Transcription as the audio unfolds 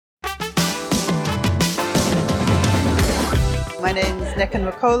My name is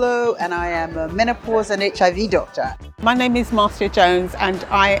Nekan Makolo and I am a menopause and HIV doctor. My name is Marcia Jones and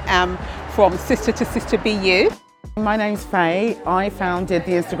I am from Sister to Sister BU. My name's Faye. I founded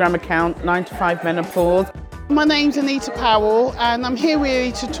the Instagram account 9 to 5 Menopause. My name's Anita Powell and I'm here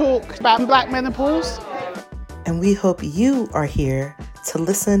really to talk about Black menopause. And we hope you are here to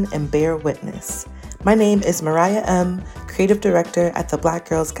listen and bear witness. My name is Mariah M., Creative Director at the Black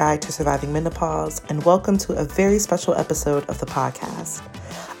Girls Guide to Surviving Menopause, and welcome to a very special episode of the podcast.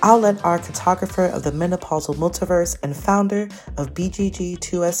 I'll let our cartographer of the menopausal multiverse and founder of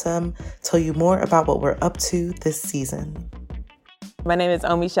BGG2SM tell you more about what we're up to this season. My name is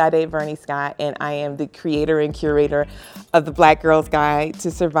Omi Sade Verney Scott, and I am the creator and curator of the Black Girls Guide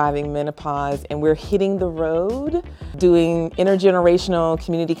to Surviving Menopause. And we're hitting the road, doing intergenerational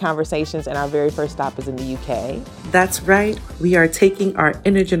community conversations, and our very first stop is in the UK. That's right. We are taking our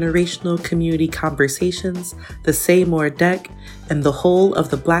intergenerational community conversations, the Say More deck, and the whole of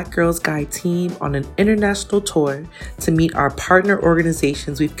the Black Girls Guide team on an international tour to meet our partner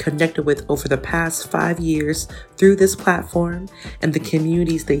organizations we've connected with over the past 5 years through this platform and the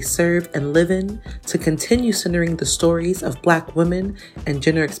communities they serve and live in, to continue centering the stories of Black women and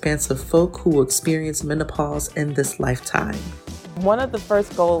gender-expansive folk who will experience menopause in this lifetime. One of the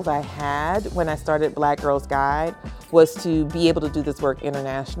first goals I had when I started Black Girls Guide was to be able to do this work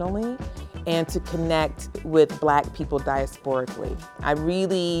internationally and to connect with Black people diasporically. I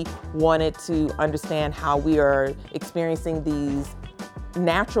really wanted to understand how we are experiencing these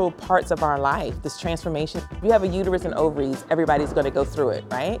natural parts of our life, this transformation. If you have a uterus and ovaries, everybody's gonna go through it,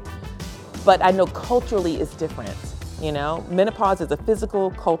 right? But I know culturally it's different, you know? Menopause is a physical,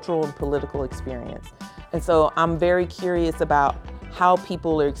 cultural, and political experience. And so I'm very curious about how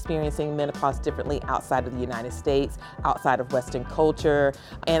people are experiencing menopause differently outside of the United States, outside of Western culture.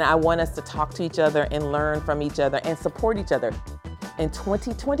 And I want us to talk to each other and learn from each other and support each other. In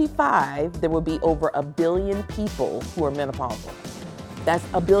 2025, there will be over 1 billion people who are menopausal. That's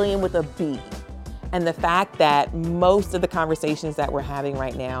 1 billion with a B. And the fact that most of the conversations that we're having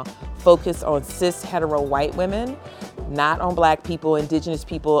right now focus on cis hetero white women, not on Black people, Indigenous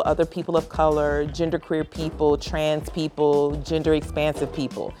people, other people of color, genderqueer people, trans people, gender expansive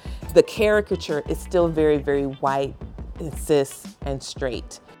people. The caricature is still very, very white and cis and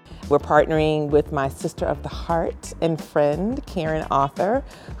straight. We're partnering with my sister of the heart and friend, Karen Arthur,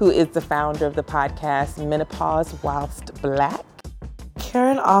 who is the founder of the podcast Menopause Whilst Black.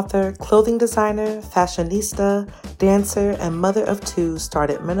 Karen Arthur, clothing designer, fashionista, dancer, and mother of 2,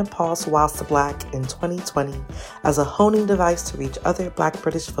 started Menopause Whilst Black in 2020 as a honing device to reach other Black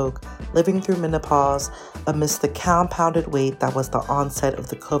British folk living through menopause amidst the compounded weight that was the onset of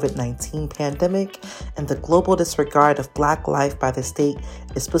the COVID-19 pandemic and the global disregard of Black life by the state,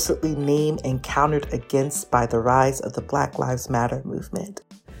 explicitly named and countered against by the rise of the Black Lives Matter movement.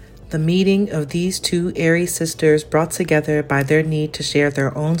 The meeting of these two Aries sisters, brought together by their need to share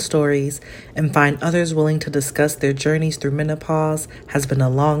their own stories and find others willing to discuss their journeys through menopause, has been a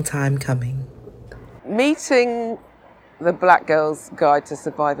long time coming. Meeting the Black Girls Guide to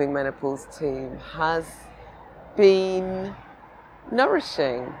Surviving Menopause team has been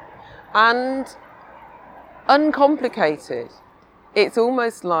nourishing and uncomplicated. It's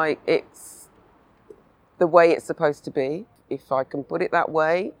almost like it's the way it's supposed to be, if I can put it that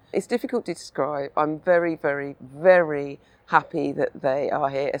way. It's difficult to describe. I'm very, very, very happy that they are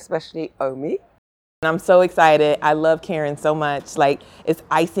here, especially Omi. I'm so excited. I love Karen so much. Like, it's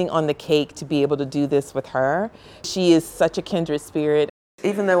icing on the cake to be able to do this with her. She is such a kindred spirit.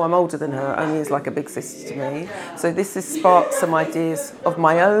 Even though I'm older than her, Omi is like a big sister to me. So this has sparked some ideas of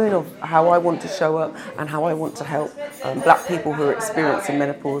my own, of how I want to show up and how I want to help Black people who are experiencing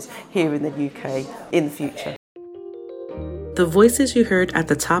menopause here in the UK in the future. The voices you heard at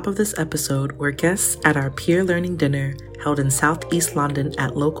the top of this episode were guests at our peer learning dinner held in Southeast London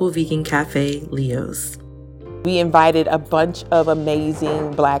at local vegan cafe Leo's. We invited a bunch of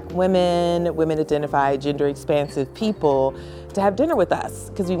amazing Black women identified, gender expansive people to have dinner with us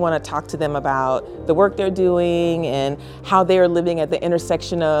because we want to talk to them about the work they're doing and how they're living at the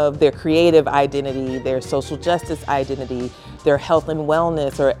intersection of their creative identity, their social justice identity, their health and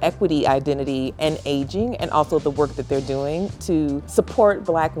wellness or equity identity and aging, and also the work that they're doing to support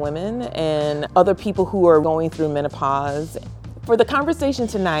Black women and other people who are going through menopause. For the conversation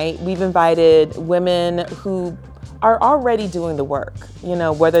tonight, we've invited women who are already doing the work,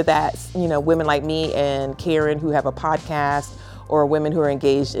 whether that's, women like me and Karen who have a podcast, or women who are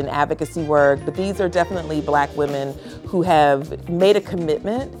engaged in advocacy work, but these are definitely Black women who have made a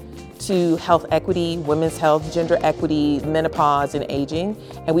commitment to health equity, women's health, gender equity, menopause, and aging,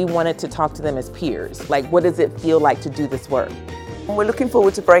 and we wanted to talk to them as peers. Like, what does it feel like to do this work? And we're looking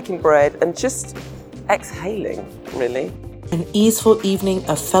forward to breaking bread and just exhaling, really. An easeful evening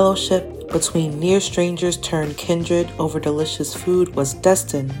of fellowship between near strangers turned kindred over delicious food was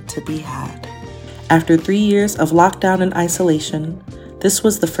destined to be had. After 3 years of lockdown and isolation, this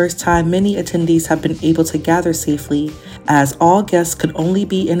was the first time many attendees have been able to gather safely, as all guests could only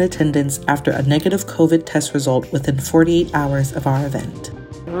be in attendance after a negative COVID test result within 48 hours of our event.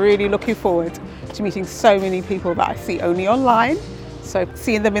 Really looking forward to meeting so many people that I see only online. So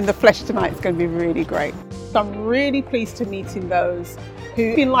seeing them in the flesh tonight is going to be really great. I'm really pleased to meeting those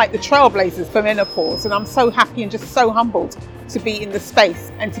who've been like the trailblazers for menopause, and I'm so happy and just so humbled to be in the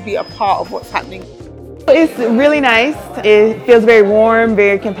space and to be a part of what's happening. It's really nice. It feels very warm,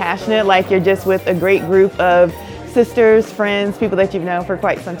 very compassionate, like you're just with a great group of sisters, friends, people that you've known for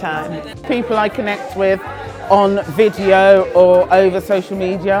quite some time. People I connect with on video or over social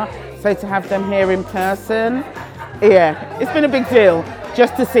media, so to have them here in person, yeah, it's been a big deal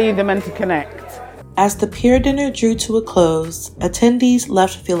just to see them and to connect. As the peer dinner drew to a close, attendees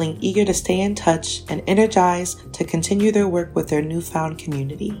left feeling eager to stay in touch and energized to continue their work with their newfound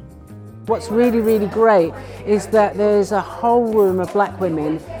community. What's really, really great is that there's a whole room of black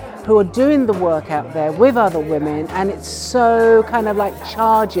women who are doing the work out there with other women, and it's so kind of like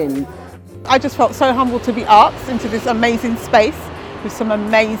charging. I just felt so humbled to be asked into this amazing space with some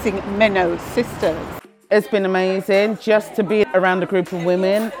amazing Menno sisters. It's been amazing just to be around a group of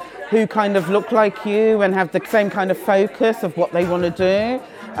women who kind of look like you and have the same kind of focus of what they want to do,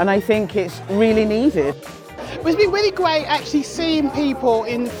 and I think it's really needed. It's been really great actually seeing people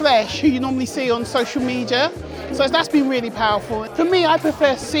in the flesh who you normally see on social media. So that's been really powerful. For me, I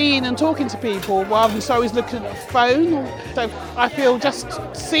prefer seeing and talking to people rather than always looking at a phone. So I feel just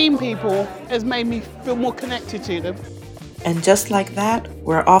seeing people has made me feel more connected to them. And just like that,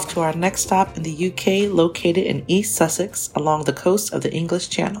 we're off to our next stop in the UK, located in East Sussex along the coast of the English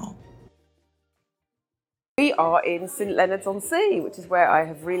Channel. We are in St Leonards-on-Sea, which is where I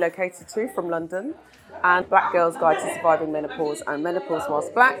have relocated to from London, and Black Girls Guide to Surviving Menopause and Menopause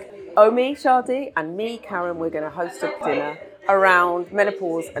Whilst Black. Omi, Shadi, and me, Karen, we're going to host a dinner around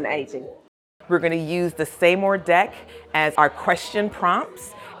menopause and aging. We're going to use the Seymour deck as our question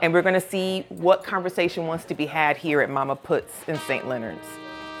prompts, and we're going to see what conversation wants to be had here at Mama Puts in St Leonards.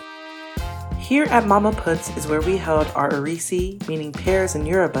 Here at Mama Puts is where we held our Orisi, meaning pears in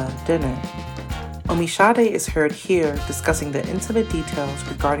Yoruba, dinner. Omishade is heard here discussing the intimate details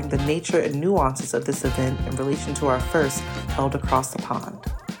regarding the nature and nuances of this event in relation to our first held across the pond.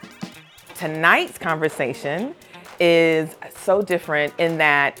 Tonight's conversation is so different in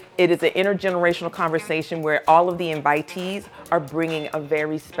that it is an intergenerational conversation where all of the invitees are bringing a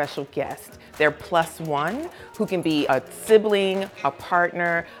very special guest. They're +1 who can be a sibling, a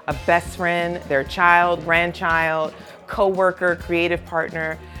partner, a best friend, their child, grandchild, co-worker, creative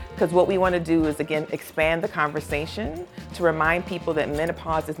partner. Because what we want to do is, again, expand the conversation to remind people that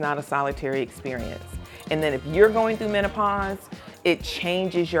menopause is not a solitary experience. And then if you're going through menopause, it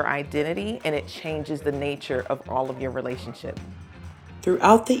changes your identity and it changes the nature of all of your relationships.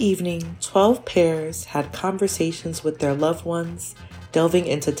 Throughout the evening, 12 pairs had conversations with their loved ones, delving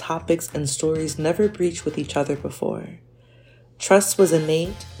into topics and stories never breached with each other before. Trust was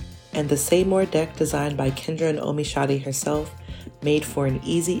innate, and the Seymour deck designed by Kendra and Omishade herself made for an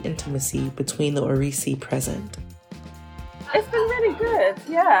easy intimacy between the Orisi present. It's been really good,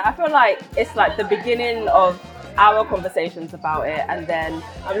 yeah. I feel like it's like the beginning of our conversations about it, and then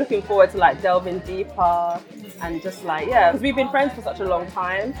I'm looking forward to like delving deeper and just like, yeah, because we've been friends for such a long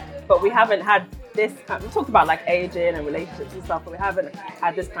time, but we haven't had this kind of, we talked about like aging and relationships and stuff, but we haven't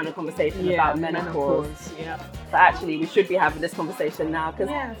had this kind of conversation about menopause. Yeah. So actually we should be having this conversation now because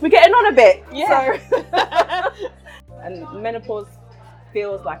we're getting on a bit. Yeah. So. And menopause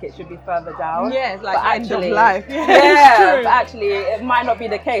feels like it should be further down. Yeah, it's like but end actually, of life. Yeah, but actually it might not be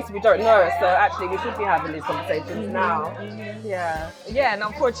the case. We don't know. So actually we should be having these conversations now. Yeah. Yeah, and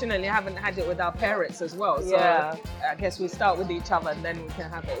unfortunately I haven't had it with our parents as well. So I guess we start with each other and then we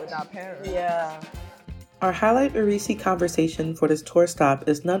can have it with our parents. Yeah. Our highlight Orisi conversation for this tour stop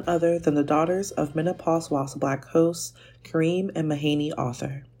is none other than the daughters of Menopause Whilst Black hosts, Kareem and Mahaney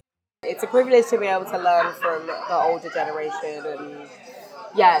Author. It's a privilege to be able to learn from the older generation, and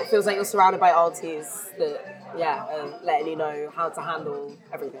it feels like you're surrounded by aunties that, letting you know how to handle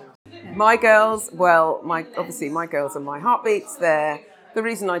everything. My girls, obviously my girls are my heartbeats. They're the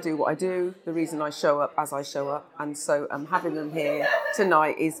reason I do what I do, the reason I show up as I show up. And so having them here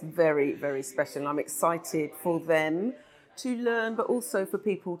tonight is very, very special. I'm excited for them to learn, but also for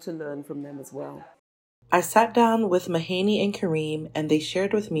people to learn from them as well. I sat down with Mahaney and Kareem, and they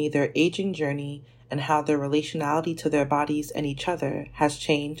shared with me their aging journey and how their relationality to their bodies and each other has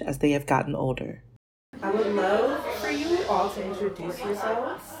changed as they have gotten older. I would love for you all to introduce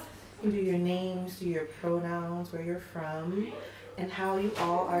yourselves. Do your names, do your pronouns, where you're from, and how you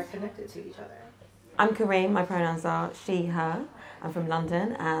all are connected to each other. I'm Kareem, my pronouns are she, her. I'm from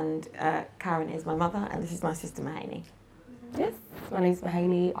London, and Karen is my mother, and this is my sister Mahaney. Yes, my name's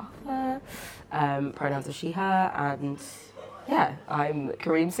Mahaney Arthur, pronouns are she, her, and yeah, I'm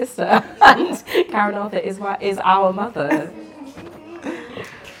Kareem's sister, and Karen Arthur is our mother.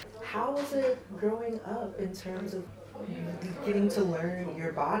 How was it growing up in terms of getting to learn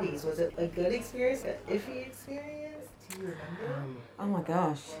your bodies? Was it a good experience, an iffy experience? Do you remember? Oh my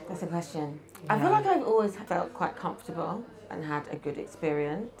gosh, that's a question. I feel like I've always felt quite comfortable and had a good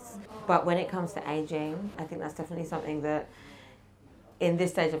experience. But when it comes to aging, I think that's definitely something that in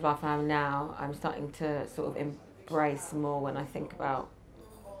this stage of life I'm now, I'm starting to sort of embrace more when I think about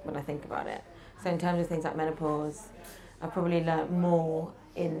it. So in terms of things like menopause, I've probably learnt more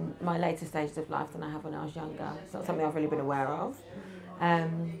in my later stages of life than I have when I was younger. It's not something I've really been aware of.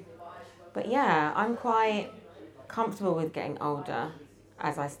 But yeah, I'm quite comfortable with getting older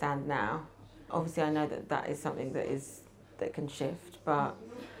as I stand now. Obviously I know that is something that can shift, but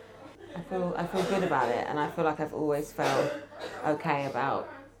I feel good about it, and I feel like I've always felt okay about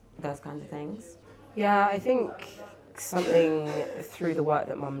those kinds of things. Yeah, I think something through the work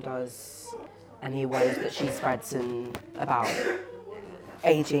that Mum does and the ways that she spreads and about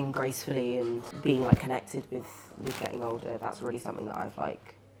aging gracefully and being like connected with getting older, that's really something that I've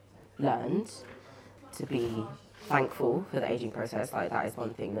like learned to be thankful for the aging process. Like that is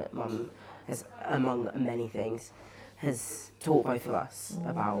one thing that Mum has, among many things, has taught both of us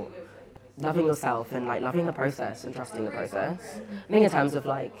about loving yourself and like loving the process and trusting the process. I think in terms of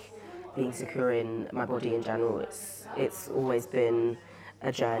like being secure in my body in general, it's always been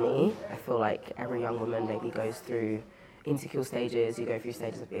a journey. I feel like every young woman maybe goes through insecure stages. You go through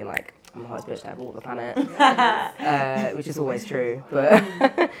stages of being like, I'm the hottest bitch that ever walked the planet, which is always true. But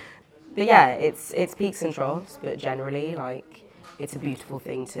but yeah, it's peaks and troughs. But generally, like, it's a beautiful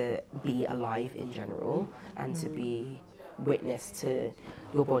thing to be alive in general and to be witness to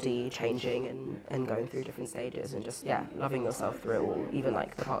your body changing and going through different stages and just loving yourself through it all, even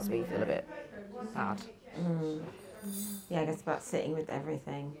like the parts where you feel a bit bad. Yeah, I guess about sitting with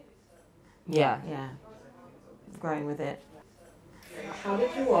everything. Yeah. Growing with it. How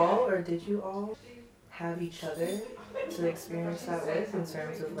did you all have each other to experience that with, in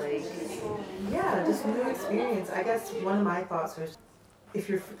terms of like, just new experience? I guess one of my thoughts was, if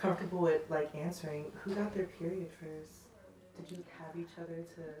you're comfortable with like answering, who got their period first? Did you have each other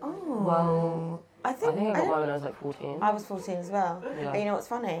to? Well, I think I got mine when I was like 14. I was 14 as well. Yeah. And you know what's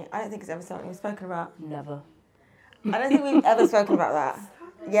funny? I don't think it's ever something we've spoken about. Never. I don't think we've ever spoken about that.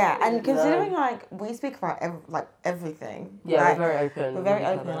 Yeah, and considering like we speak about everything. Yeah, like, we're very open. We're very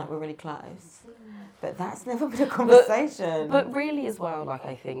open, like we're really close. But that's never been a conversation. But really as well, like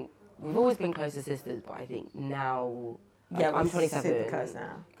I think we've always been close as sisters, but I think now, like, I'm 27. Super close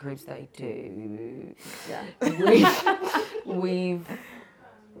now. Kareem's 32. Yeah. We've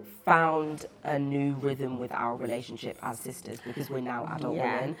found a new rhythm with our relationship as sisters because we're now adult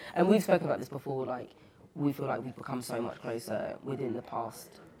women. And we've spoken about this before, like, we feel like we've become so much closer within the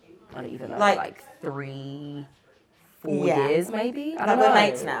past, I don't even know, like 3-4 years maybe. I don't know. We're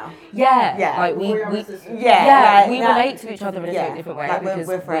mates now. Yeah. Like we relate to each other in a totally different way because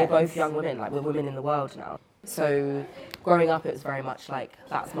we're both young women, like we're women in the world now. So growing up it was very much like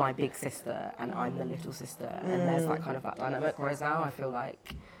that's my big sister and I'm the little sister and there's like kind of that dynamic, whereas now I feel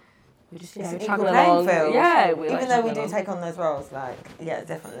like we're just chugging along. Yeah, even though we do take on those roles, like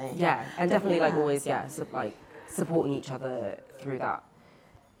definitely. Yeah, and definitely like always like supporting each other through that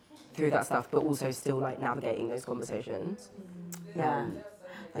stuff, but also still like navigating those conversations.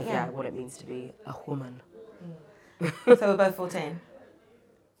 What it means to be a woman. So we're both 14.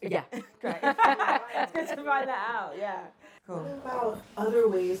 Yeah. Great. It's good to find that out. Yeah. Cool. What about other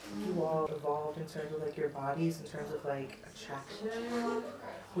ways you all evolved in terms of like your bodies, in terms of like attraction?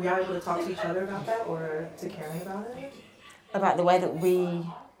 Were y'all able to talk to each other about that, or to Karen about it? About the way that we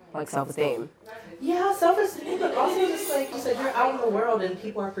like self-esteem. Yeah, self-esteem, but also just like you said, you're out in the world and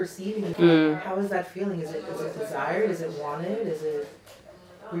people are perceiving you. How is that feeling? Is it desired? Is it wanted?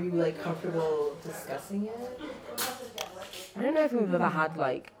 Were you like comfortable discussing it? I don't know if we've ever had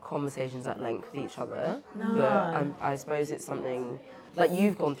like conversations at length with each other, but I suppose it's something like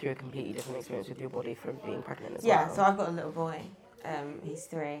you've gone through a completely different experience with your body from being pregnant as well. Yeah, so I've got a little boy. He's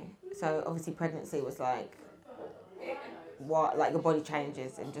 3. So obviously pregnancy was like what, like your body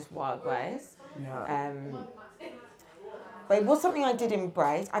changes in just wild ways. But it was something I did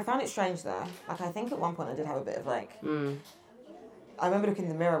embrace. I found it strange though. Like, I think at one point I did have a bit of like, I remember looking in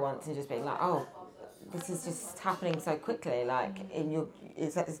the mirror once and just being like, oh, this is just happening so quickly, like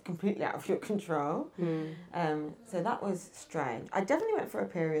it's completely out of your control. So that was strange. I definitely went for a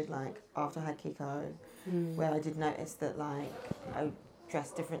period like after I had Kiko, where I did notice that like I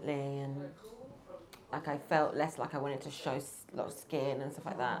dressed differently and like I felt less like I wanted to show a lot of skin and stuff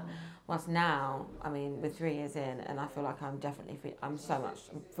like that. Whilst now, I mean, we're 3 years in, and I feel like I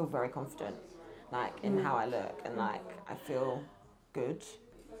feel very confident, like in how I look, and like I feel good.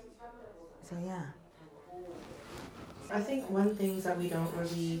 So yeah. I think one thing that we don't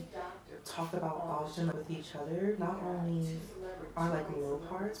really talk about often with each other, not only are like low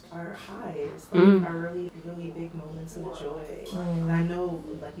parts, are highs, like are really, really big moments of joy. And I know,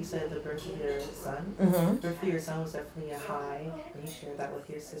 like you said, the birth of your son, birth of your son was definitely a high, and you shared that with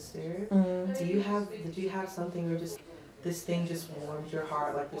your sister. Did you have something where just this thing just warmed your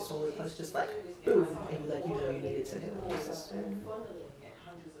heart, like the solar plexus just like boom, and like you know you needed to hit with your sister?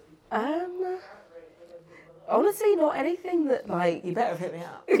 Honestly, not anything that like... You better have hit me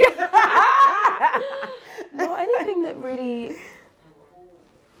up. Not anything that really...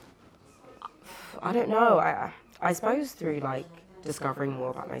 I don't know. I suppose through like discovering more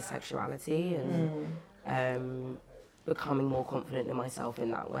about my sexuality and becoming more confident in myself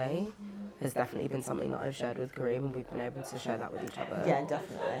in that way has definitely been something that I've shared with Kareem, and we've been able to share that with each other. Yeah,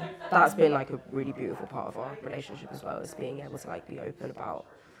 definitely. That's been like a really beautiful part of our relationship as well, is being able to like be open about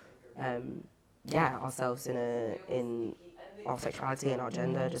ourselves in our sexuality and our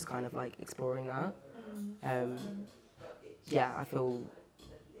gender, just kind of like exploring that. I feel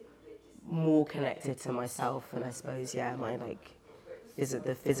more connected to myself, and I suppose my like is it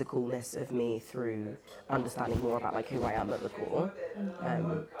the physicalness of me through understanding more about like who I am at the core. I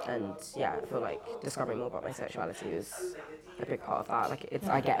feel like discovering more about my sexuality is a big part of that. Like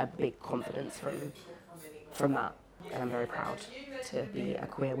I get a big confidence from that, and I'm very proud to be a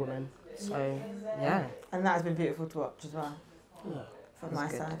queer woman. So yeah, and that has been beautiful to watch as well from my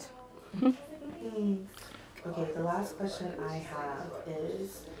side. Okay, the last question I have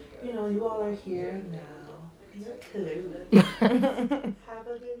is, you know, you all are here now. You're cool. Have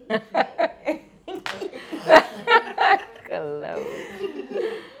a good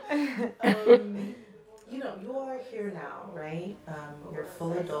evening. You know, you all are here now, right? You're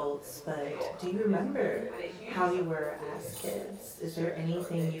full adults, but do you remember how you were as kids? Is there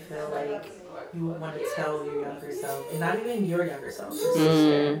anything you feel like you would want to tell your younger self, and not even your younger self, your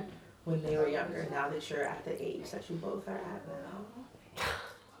sister, when they were younger, now that you're at the age that you both are at now?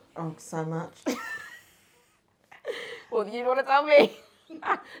 Oh, so much. Well, you want to tell me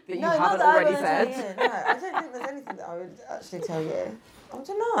that you haven't already said? No, I don't think there's anything that I would actually tell you. I don't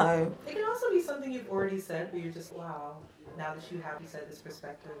know. It can also be something you've already said, but you're just, wow, now that you said this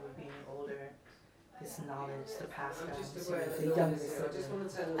perspective of being older, this knowledge to pass down to the younger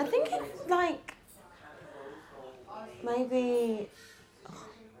siblings. I think it's like, maybe,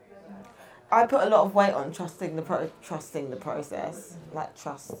 I put a lot of weight on trusting the process, like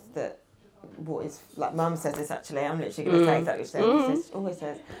trust that what is, like Mum says this actually, I'm literally going to take that which she always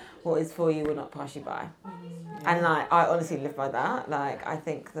says, what is for you will not pass you by. And like, I honestly live by that. Like, I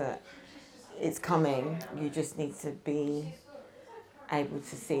think that it's coming, you just need to be able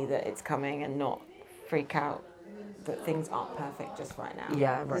to see that it's coming and not freak out that things aren't perfect just right now.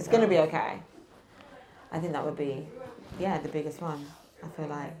 Yeah, right. It's going to be okay. I think that would be, the biggest one. I feel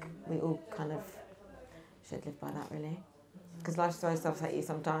like we all kind of should live by that, really. Because life throws stuff at you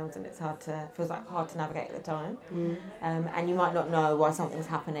sometimes, and it's feels like hard to navigate at the time. And you might not know why something's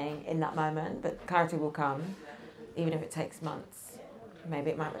happening in that moment, but clarity will come, even if it takes months.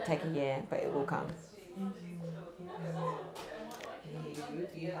 Maybe it might take a year, but it will come.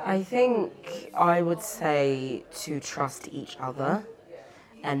 I think I would say to trust each other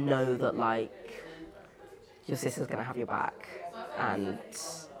and know that like your sister's gonna have your back, and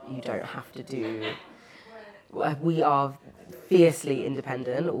you don't have to do. We are fiercely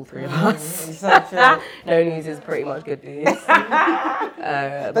independent, all three of us. So true. No news is pretty much good news.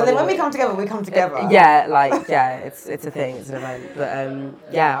 But then when we come together, we come together. It's a thing, it's an event. But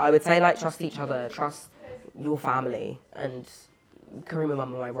I would say like trust each other, trust your family, and Kareem and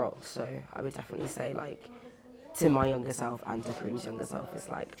Mum are my rock. So I would definitely say like to my younger self and to Kareem's younger self is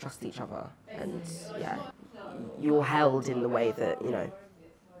like trust each other, and you're held in the way that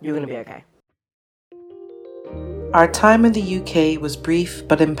you're gonna be okay. Our time in the UK was brief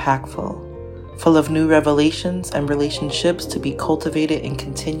but impactful, full of new revelations and relationships to be cultivated and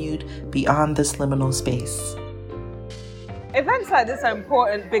continued beyond this liminal space. Events like this are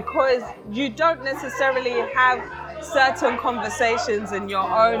important because you don't necessarily have certain conversations in your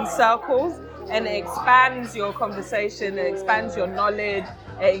own circles, and it expands your conversation, it expands your knowledge,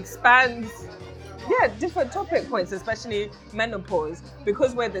 it expands different topic points, especially menopause.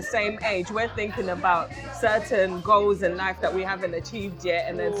 Because we're the same age, we're thinking about certain goals in life that we haven't achieved yet,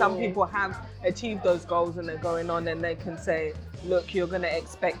 and then some people have achieved those goals and they're going on, and they can say, look, you're going to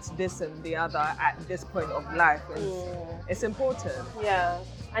expect this and the other at this point of life. It's important. Yeah,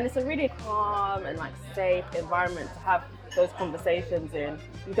 and it's a really calm and like safe environment to have those conversations in.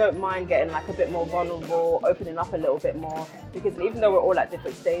 You don't mind getting like a bit more vulnerable, opening up a little bit more, because even though we're all at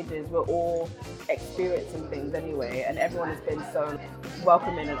different stages, we're all experiencing things anyway, and everyone has been so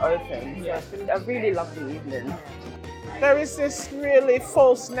welcoming and open. So it's been a really lovely evening. There is this really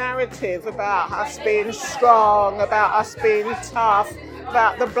false narrative about us being strong, about us being tough,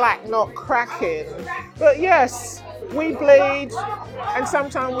 about the black not cracking. But yes, we bleed, and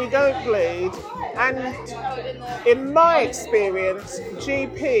sometimes we don't bleed. And in my experience,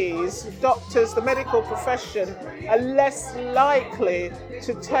 GPs, doctors, the medical profession are less likely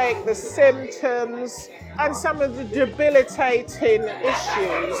to take the symptoms and some of the debilitating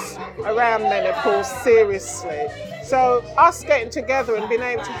issues around menopause seriously. So us getting together and being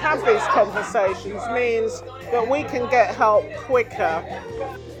able to have these conversations means that we can get help quicker,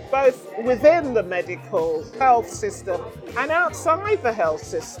 both within the medical health system and outside the health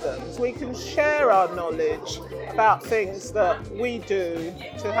systems. We can share our knowledge about things that we do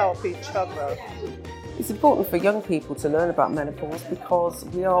to help each other. It's important for young people to learn about menopause because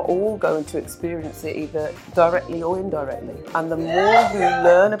we are all going to experience it either directly or indirectly. And the more we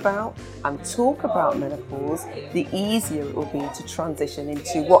learn about and talk about menopause, the easier it will be to transition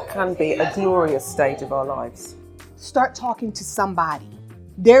into what can be a glorious stage of our lives. Start talking to somebody.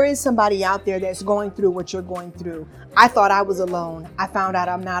 There is somebody out there that's going through what you're going through. I thought I was alone. I found out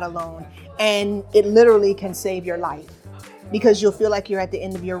I'm not alone. And it literally can save your life, because you'll feel like you're at the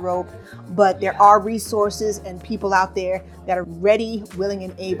end of your rope. But there are resources and people out there that are ready, willing,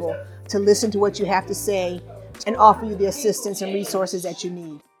 and able to listen to what you have to say and offer you the assistance and resources that you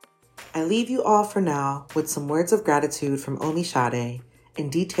need. I leave you all for now with some words of gratitude from Omi Sade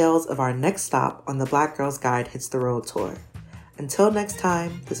and details of our next stop on the Black Girls Guide Hits the Road tour. Until next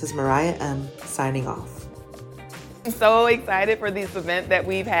time, this is Mariah M. signing off. I'm so excited for this event that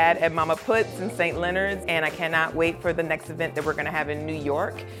we've had at Mama Puts in St. Leonard's, and I cannot wait for the next event that we're going to have in New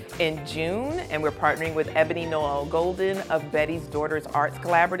York in June. And we're partnering with Ebony Noel Golden of Betty's Daughters Arts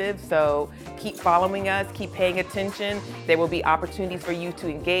Collaborative. So keep following us, keep paying attention. There will be opportunities for you to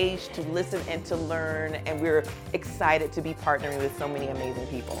engage, to listen, and to learn. And we're excited to be partnering with so many amazing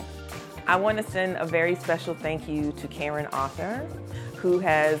people. I want to send a very special thank you to Karen Arthur, who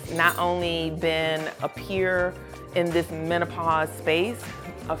has not only been a peer in this menopause space,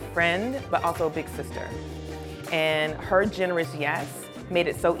 a friend, but also a big sister. And her generous yes made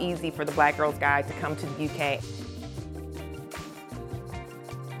it so easy for the Black Girls Guide to come to the UK.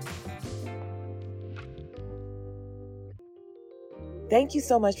 Thank you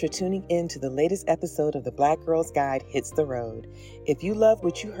so much for tuning in to the latest episode of the Black Girls Guide Hits the Road. If you love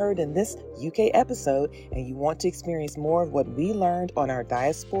what you heard in this UK episode and you want to experience more of what we learned on our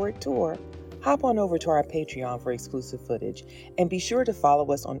diasporic tour, hop on over to our Patreon for exclusive footage, and be sure to follow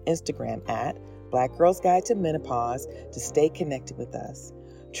us on Instagram at Black Girls Guide to Menopause to stay connected with us.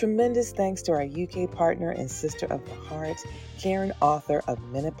 Tremendous thanks to our UK partner and sister of the heart, Karen Arthur of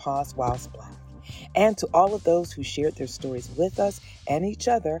Menopause Whilst Black, and to all of those who shared their stories with us and each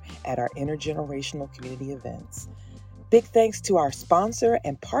other at our intergenerational community events. Big thanks to our sponsor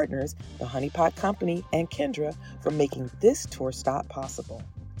and partners, the Honey Pot Company and Kendra, for making this tour stop possible.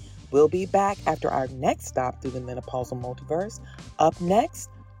 We'll be back after our next stop through the menopausal multiverse. Up next,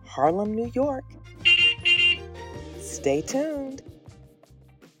 Harlem, New York. Stay tuned.